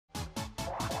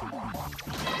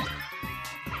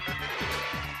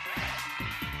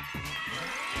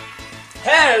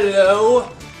Hello,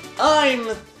 I'm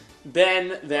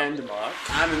Ben Vandermark.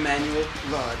 I'm Emmanuel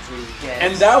Rodriguez.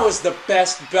 And that was the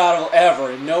best battle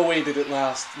ever. In no way did it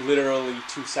last literally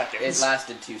 2 seconds. It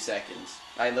lasted 2 seconds.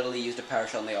 I literally used a power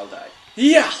shell and they all died.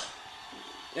 Yeah!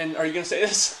 And are you gonna say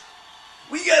this?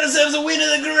 We got ourselves a win of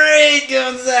the Great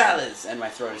Gonzalez! And my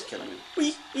throat is killing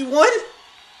me. We won?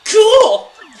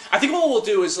 Cool! I think what we'll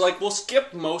do is, like, we'll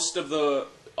skip most of the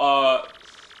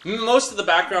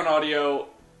background audio.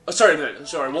 Sorry,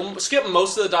 we'll skip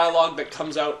most of the dialogue that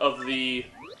comes out of the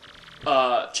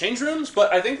change rooms,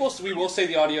 but I think we will say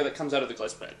the audio that comes out of the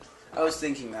glitch pit. I was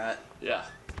thinking that. Yeah.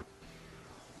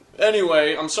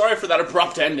 Anyway, I'm sorry for that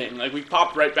abrupt ending. Like, we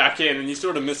popped right back in, and you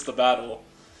sort of missed the battle.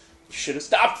 You should have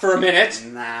stopped for a minute.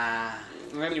 Nah.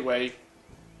 Anyway,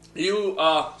 you,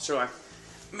 sure.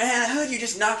 Man, I heard you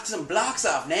just knocked some blocks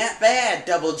off. Not bad,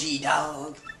 Double G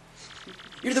dog.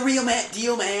 You're the real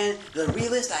deal, man. The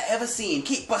realest I ever seen.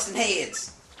 Keep busting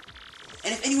heads.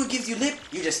 And if anyone gives you lip,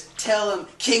 you just tell them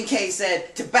King K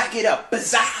said to back it up.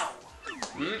 Bazow!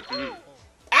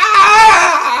 Ah!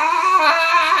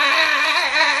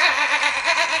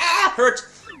 Hurts.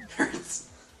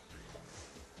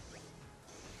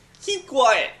 Keep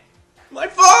quiet. My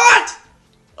fault!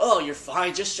 Oh, you're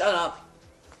fine. Just shut up.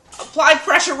 Apply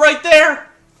pressure right there.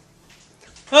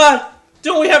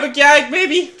 Don't we have a gag,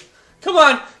 maybe? Come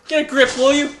on, get a grip,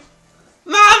 will you?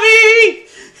 Mommy!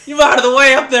 You out of the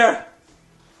way up there.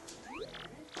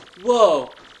 Whoa.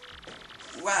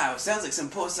 Wow, sounds like some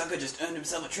poor sucker just earned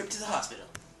himself a trip to the hospital.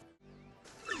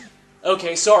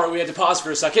 Okay, sorry, we had to pause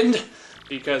for a second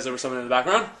because there was someone in the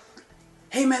background.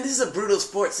 Hey man, this is a brutal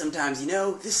sport sometimes, you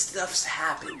know? This stuff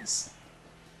happens.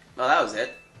 Well, that was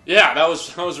it. Yeah, that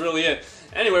was really it.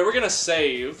 Anyway, we're gonna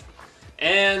save,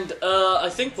 and I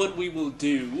think what we will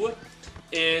do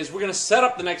is we're gonna set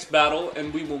up the next battle,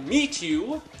 and we will meet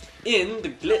you in the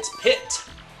Glitz Pit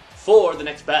for the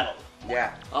next battle.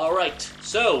 Yeah. Alright,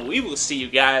 so we will see you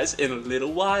guys in a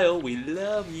little while. We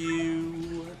love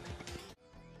you.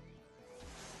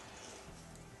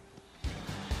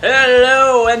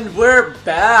 Hello, and we're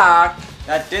back.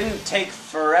 That didn't take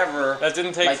forever. That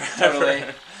didn't take like, forever. Totally.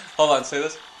 Hold on, say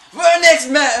this. For our next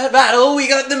battle, we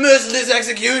got the merciless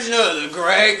executioner, the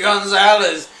Great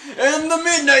Gonzalez, and the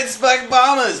Midnight Spike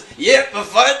Bombers. Yep, a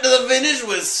fight to the finish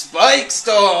with Spike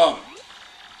Storm.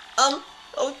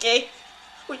 Okay.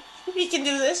 We can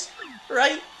do this,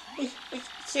 right? We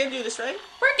can do this, right?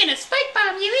 We're gonna spike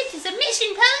bomb you into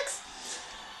submission, punks!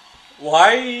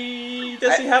 Why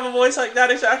does he have a voice like that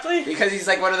exactly? Because he's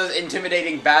like one of those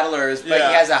intimidating battlers, but Yeah,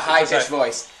 he has a high-pitched okay.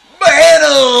 voice.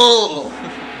 Battle!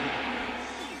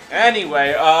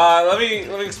 Anyway, well,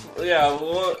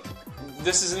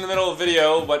 this is in the middle of the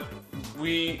video, but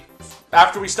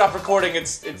after we stop recording,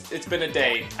 it's been a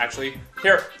day, actually.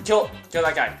 Here, kill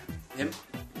that guy. Him?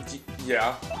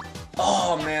 Yeah.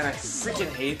 Oh man, I freaking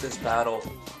hate this battle.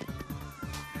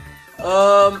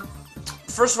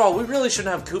 First of all, we really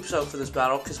shouldn't have Coops out for this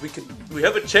battle, because we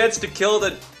have a chance to kill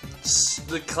the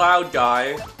cloud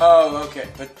guy. Oh, okay,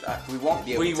 but we won't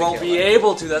be able to We won't be him.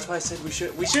 able to. That's why I said we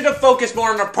should have focused more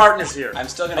on our partners here. I'm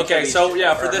still gonna Okay, kill so these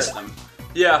yeah, or for this, hurt them.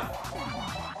 yeah.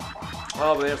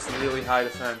 Oh, but they have some really high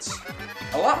defense.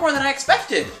 A lot more than I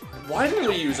expected. Why didn't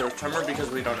we use Earth Tremor? Because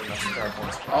we don't have enough power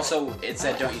points. Also, it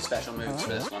said don't use special moves for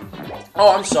this one.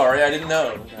 Oh, I'm sorry, I didn't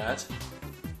know that.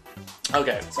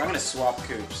 Okay. So I'm gonna swap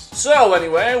Coops. So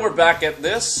anyway, we're back at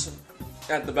this,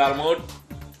 at the battle mode.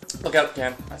 Look out,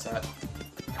 Can. I saw it.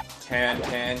 Can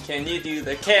you do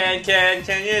the can you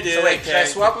do So wait, the should I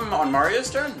swap him on Mario's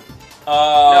turn?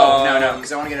 No, No,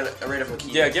 because I want to get rid of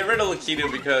Lakitu. Yeah, get rid of Lakitu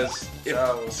because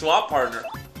swap partner.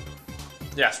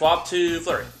 Yeah, swap to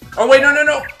Flurry. Oh wait, no.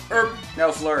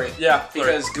 No, Flurry. Yeah,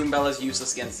 Flurry. Because Goombella's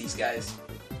useless against these guys.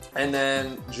 And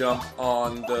then jump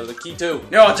on the Lakitu.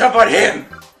 No, I'll jump on him!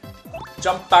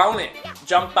 Jump on it.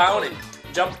 Jump on it.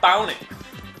 Jump on it.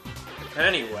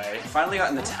 Anyway. I finally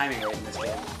gotten the timing right in this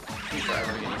game.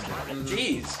 Forever getting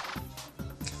Jeez.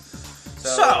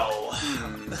 So.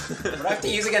 What do I have to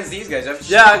use against these guys? I have to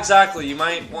Yeah, exactly. You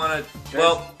might want to. do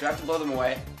I have to blow them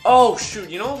away? Oh shoot!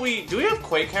 You know what do we have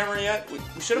Quake Hammer yet? We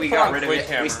should have put got on rid of Quake it.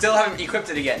 Hammer. We still haven't equipped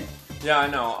it again. Yeah, I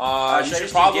know. Should You I should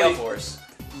just probably. Gale Force?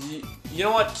 You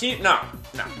know what? No?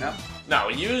 No.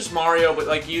 Use Mario, but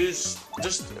like just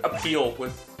appeal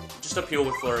with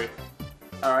Flurry.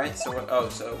 Alright, so what? Oh,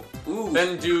 so. Ooh,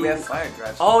 Then do. we have Fire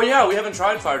Drive. Oh yeah, we haven't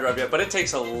tried Fire Drive yet, but it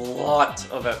takes a lot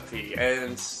of FP,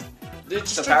 and it's So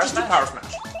just Power do Smash? Power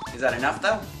Smash. Is that enough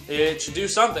though? It should do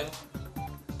something.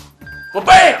 Well,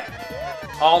 bam!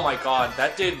 Oh my god,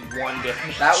 that did 1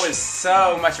 damage. That was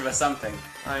so much of a something.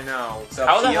 I know. So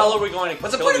how the appeal? hell are we going to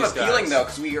What's the kill point of these appealing guys? though?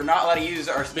 Because we are not allowed to use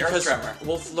our Because, Earth Tremor.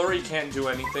 well, Flurry can't do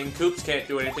anything, Koops can't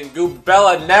do anything,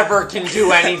 Goobella never can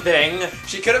do anything.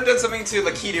 She could have done something to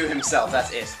Lakitu himself.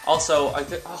 That's it. Also, I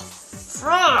think. Oh,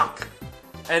 fuck!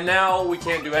 And now we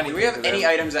can't do anything. Do we have to any them.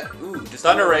 items that? Ooh, just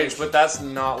Thunder Rage, but that's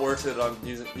not worth it on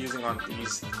using on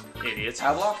these idiots.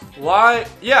 Power block? Why?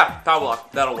 Yeah, Power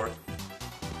Block. That'll work.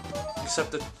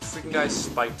 Except the freaking guy's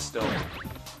spiked still.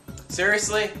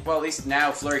 Seriously? Well, at least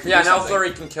now Flurry can Yeah, do now something.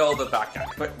 Flurry can kill the back guy.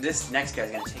 But this next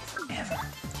guy's gonna take forever.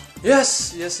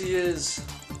 Yes, yes he is.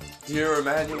 Dear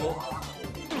Emmanuel.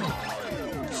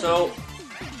 So,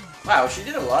 Wow, she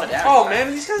did a lot of damage. oh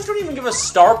man, these guys don't even give us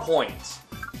star points.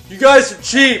 You guys are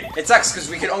cheap. It sucks because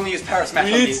we could only use Power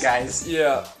Smash on these guys.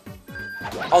 Yeah.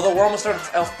 Although we're almost out of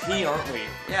FP, aren't we?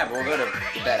 Yeah, but we'll go to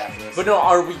bed after this. But no,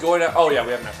 are we going to? Oh yeah,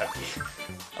 we have enough FP.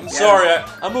 I'm sorry,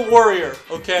 I'm a warrior.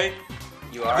 Okay.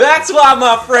 You are? That's why,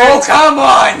 my friend. Oh, come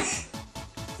on!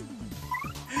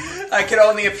 I can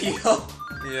only appeal.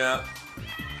 Yeah.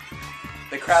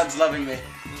 The crowd's loving me.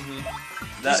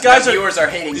 These guys the viewers are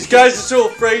hating These me. guys are so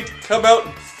afraid to come out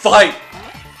and fight.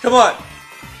 Come on.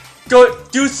 Go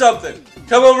do something.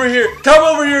 Come over here. Come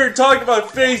over here and talk to my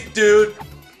face, dude.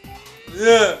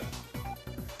 Yeah.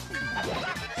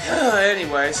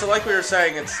 Anyway, so like we were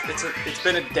saying, it's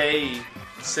been a day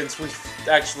since we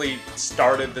actually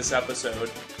started this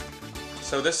episode.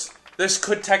 So this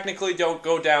could technically don't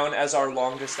go down as our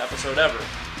longest episode ever.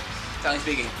 Tony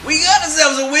speaking. We got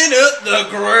ourselves a winner, the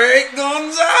Great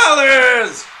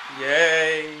Gonzalez!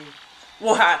 Yay.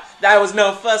 What? That was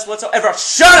no fuss whatsoever.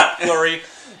 Shut up, Flurry!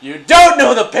 You don't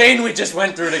know the pain we just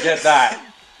went through to get that.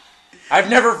 I've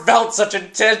never felt such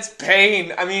intense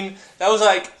pain. I mean, that was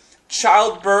like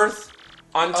childbirth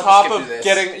on top skip of through this.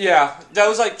 getting... Yeah, that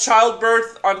was like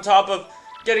childbirth on top of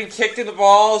getting kicked in the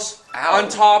balls. Ow. On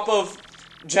top of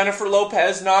Jennifer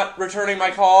Lopez not returning my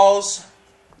calls.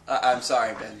 I'm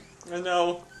sorry, Ben. I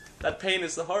know. That pain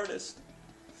is the hardest.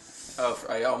 Oh,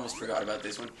 I almost forgot about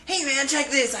this one. Hey man, check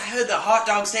this! I heard the hot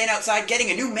dog stand outside getting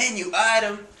a new menu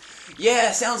item.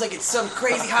 Yeah, sounds like it's some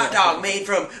crazy hot dog made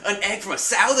from an egg from a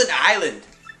southern island.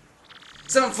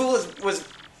 Some fool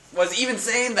was even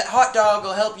saying that hot dog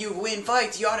will help you win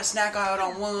fights. You ought to snack out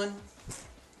on one.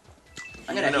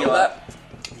 I'm gonna heal up.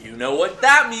 You know what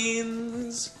that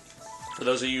means. For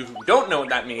those of you who don't know what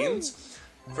that means,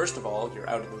 first of all, you're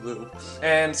out of the loop.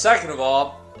 And second of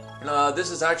all,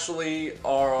 this is actually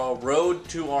our road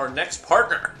to our next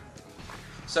partner.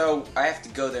 So, I have to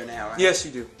go there now, right? Yes,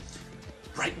 you do.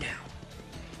 Right now.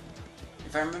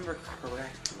 If I remember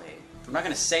correctly. I'm not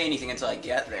gonna say anything until I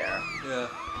get there, Yeah.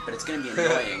 but it's gonna be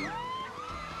annoying.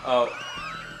 Oh.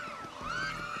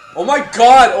 Oh my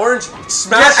god, orange.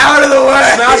 Smash. Get out of the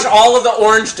way! Smash all of the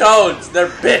orange toads. They're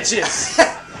bitches.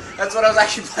 That's what I was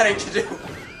actually planning to do.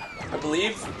 I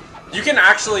believe. You can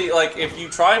actually, like, if you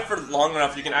try for long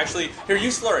enough, you can actually... Here,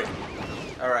 use Flurry.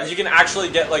 Alright. You can actually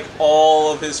get, like,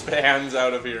 all of his fans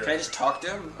out of here. Can I just talk to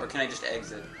him, or can I just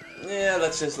exit? Yeah,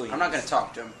 let's just leave. I'm not gonna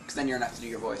talk to him, because then you're gonna have to do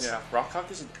your voice. Yeah, Rockcock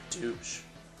is a douche.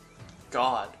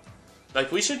 God.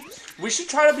 Like, we should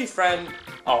try to befriend...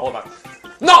 Oh, hold on.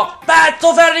 No! Bad!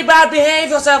 So very bad!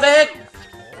 Behave yourself, Egg!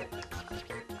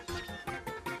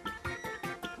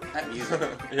 That music.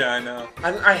 Yeah, I know.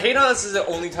 I hate how this is the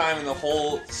only time in the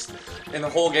whole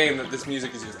game that this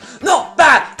music is used. No!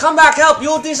 Bad! Come back, help!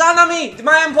 You dishonor me!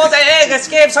 My important egg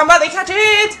escaped! Somebody catch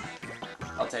it!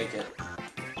 I'll take it.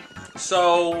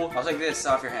 So... I'll take this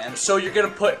off your hands. So you're gonna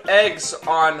put eggs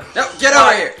on... No, get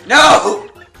over here! No!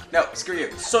 No, screw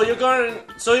you. So you're going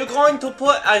to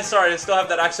put... I'm sorry, I still have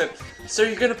that accent. So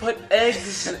you're gonna put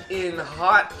eggs in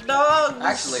hot dogs?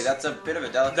 Actually, that's a bit of a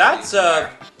delicacy. That's,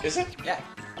 is it? Yeah.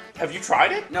 Have you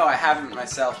tried it? No, I haven't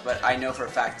myself, but I know for a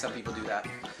fact some people do that.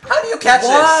 How do you catch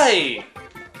Why?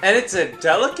 And it's a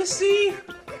delicacy?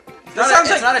 It's not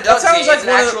a delicacy, that sounds like it's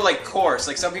an one of actual, like, course.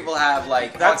 Like, some people have,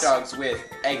 like, hot That's- dogs with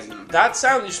eggs in them. That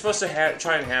sounds... You're supposed to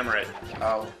try and hammer it.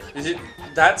 Oh. Is it...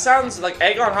 That sounds like...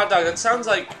 Egg on hot dog, that sounds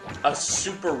like a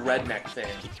super redneck thing.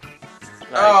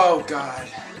 Like, Oh, God.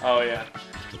 Oh, yeah.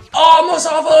 Almost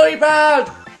awfully bad!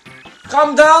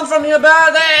 Come down from your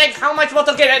bad egg! How am I supposed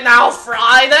to get it now?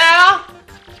 Fry there?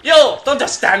 You! Don't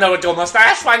just stand there with your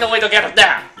mustache! Find a way to get it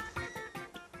there!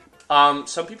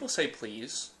 Some people say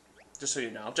please. Just so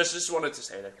you know. Just wanted to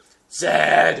say that.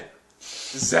 Zed!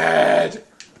 Zed!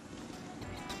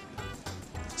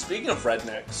 Speaking of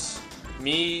rednecks,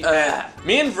 me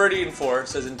and Verdian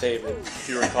Force, as in David, if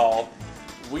you recall,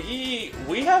 we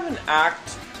have an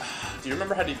act... Do you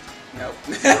remember how to... Nope.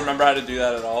 Do you remember how to do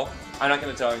that at all? I'm not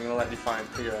gonna tell you, I'm gonna let you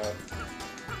figure out.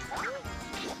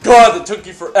 God, that took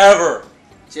you forever.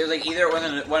 So it was like either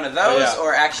one of those, yeah.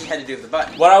 or actually had to do with the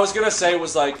button. What I was gonna say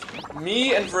was like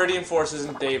me and Viridian Forces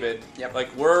and David. Yep.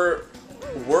 Like we're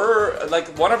like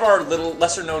one of our little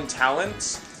lesser known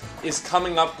talents is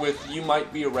coming up with "you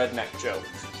might be a redneck" joke.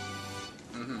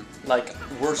 Like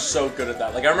we're so good at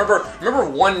that. Like I remember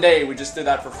one day we just did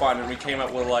that for fun and we came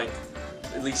up with like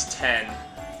at least 10.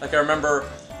 Like I remember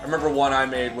one I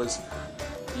made was,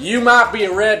 "You might be a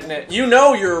redneck. You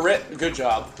know you're a red." Good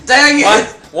job. Dang it!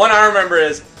 One I remember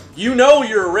is, "You know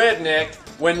you're a redneck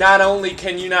when not only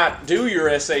can you not do your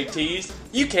SATs,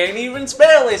 you can't even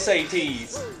spell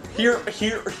SATs." Here.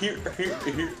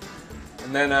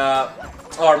 And then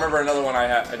I remember another one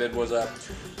I did was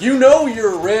 "You know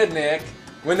you're a redneck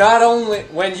when not only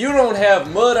when you don't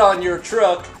have mud on your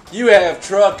truck, you have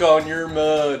truck on your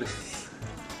mud."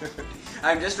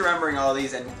 I'm just remembering all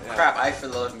these, and crap, I for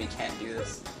the love of me can't do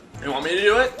this. You want me to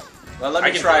do it? Well, let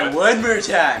me try one more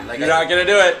time. Like You're not gonna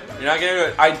do it. You're not gonna do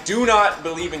it. I do not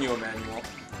believe in you, Emmanuel.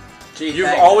 Gee, You've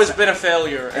thanks. always been a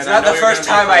failure. It's and I not know the you're first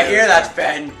gonna be a time I failure. hear that,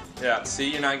 Ben. Yeah,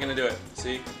 see, you're not gonna do it.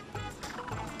 See?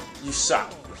 You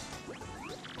suck.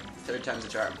 Third time's a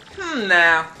charm.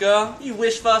 Now, girl, you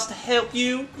wish for us to help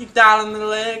you, you darling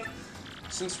little egg.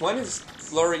 Since when is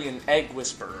Flurry an egg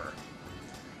whisperer?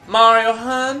 Mario,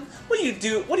 hun, what do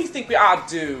you think we ought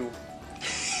to do?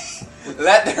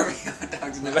 Let there be hot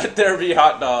dogs now. Let there be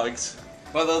hot dogs.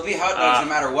 Well, there'll be hot dogs no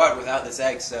matter what without this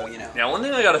egg, so, you know. Yeah, one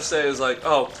thing I gotta say is like,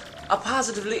 a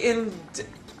positively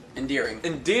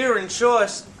endearing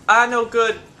choice. I know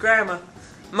good grammar.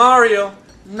 Mario,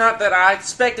 not that I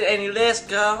expected any less,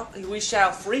 girl. We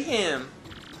shall free him.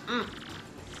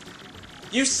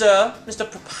 You, sir, Mr.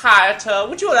 Proprietor,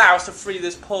 would you allow us to free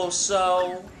this poor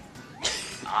soul?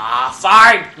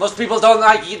 Fine. Most people don't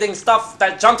like eating stuff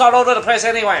that jumps all over the place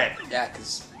anyway. Yeah,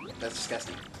 because that's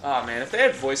disgusting. Oh man, if they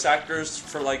had voice actors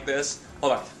for like this,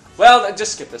 hold on. Well,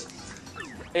 just skip this.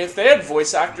 If they had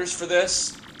voice actors for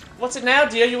this, what's it now,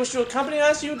 dear? You wish to accompany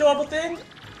us, you adorable thing?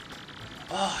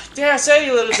 Oh, dare I say,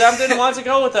 you little dumpling wants to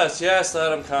go with us. Yes,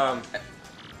 let him come.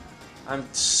 I'm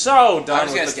so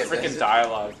done with the freaking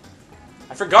dialogue.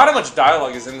 I forgot how much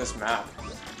dialogue is in this map.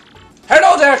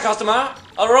 Hello there, customer.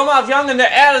 Aroma of Jeong in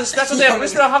the air is special there.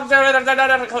 Mr. Are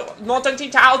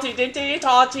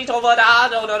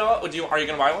you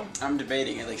gonna buy one? I'm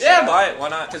debating it. Like, Yeah, buy it. Why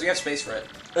not? Because we have space for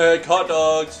it. Hot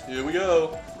dogs. Here we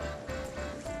go.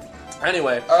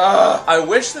 Anyway, I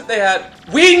wish that they had.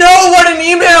 We know what an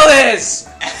email is.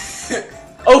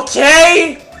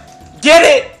 Okay, get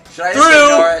it. Should I just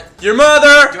ignore it? Your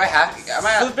mother. Do I have? Am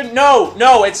I? Flippin'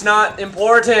 no, it's not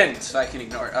important. So I can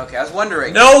ignore it. Okay, I was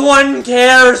wondering. No one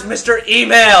cares, Mr.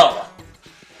 Email.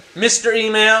 Mr.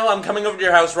 Email, I'm coming over to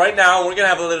your house right now. And we're gonna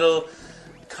have a little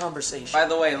conversation. By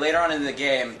the way, later on in the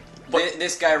game,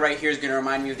 this guy right here is gonna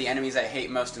remind me of the enemies I hate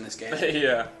most in this game.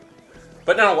 Yeah.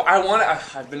 But no,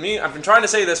 I've been trying to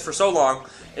say this for so long.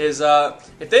 Is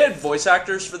if they had voice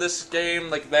actors for this game,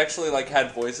 like they actually like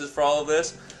had voices for all of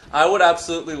this, I would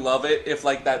absolutely love it if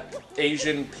like that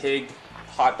Asian pig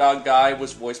hot dog guy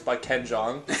was voiced by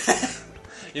Jeong.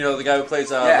 You know, the guy who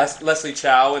plays Leslie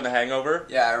Chow in The Hangover.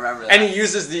 Yeah, I remember that. And he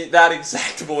uses that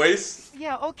exact voice.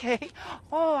 Yeah, okay.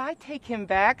 Oh, I take him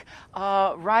back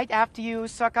right after you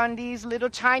suck on these little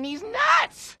Chinese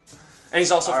nuts. And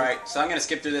he's also Alright, so I'm going to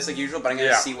skip through this like usual, but I'm going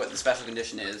to see what the special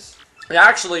condition is. Yeah,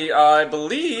 actually, I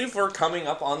believe we're coming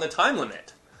up on the time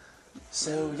limit.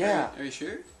 So, yeah. Are you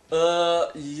sure?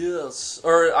 Yes.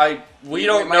 Or we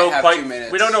don't might know have quite. 2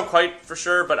 minutes. We don't know quite for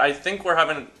sure, but I think we're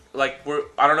having I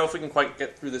don't know if we can quite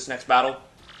get through this next battle.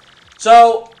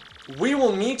 So we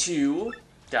will meet you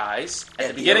guys at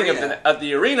the beginning of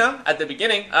the arena at the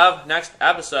beginning of next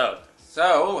episode.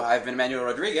 So I've been Emmanuel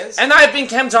Rodriguez, And I've been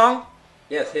Jeong.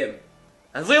 yes, him.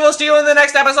 And we will see you in the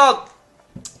next episode.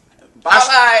 Bye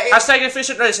bye. Hashtag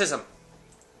efficient racism.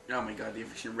 Oh my god, the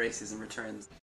efficient racism returns.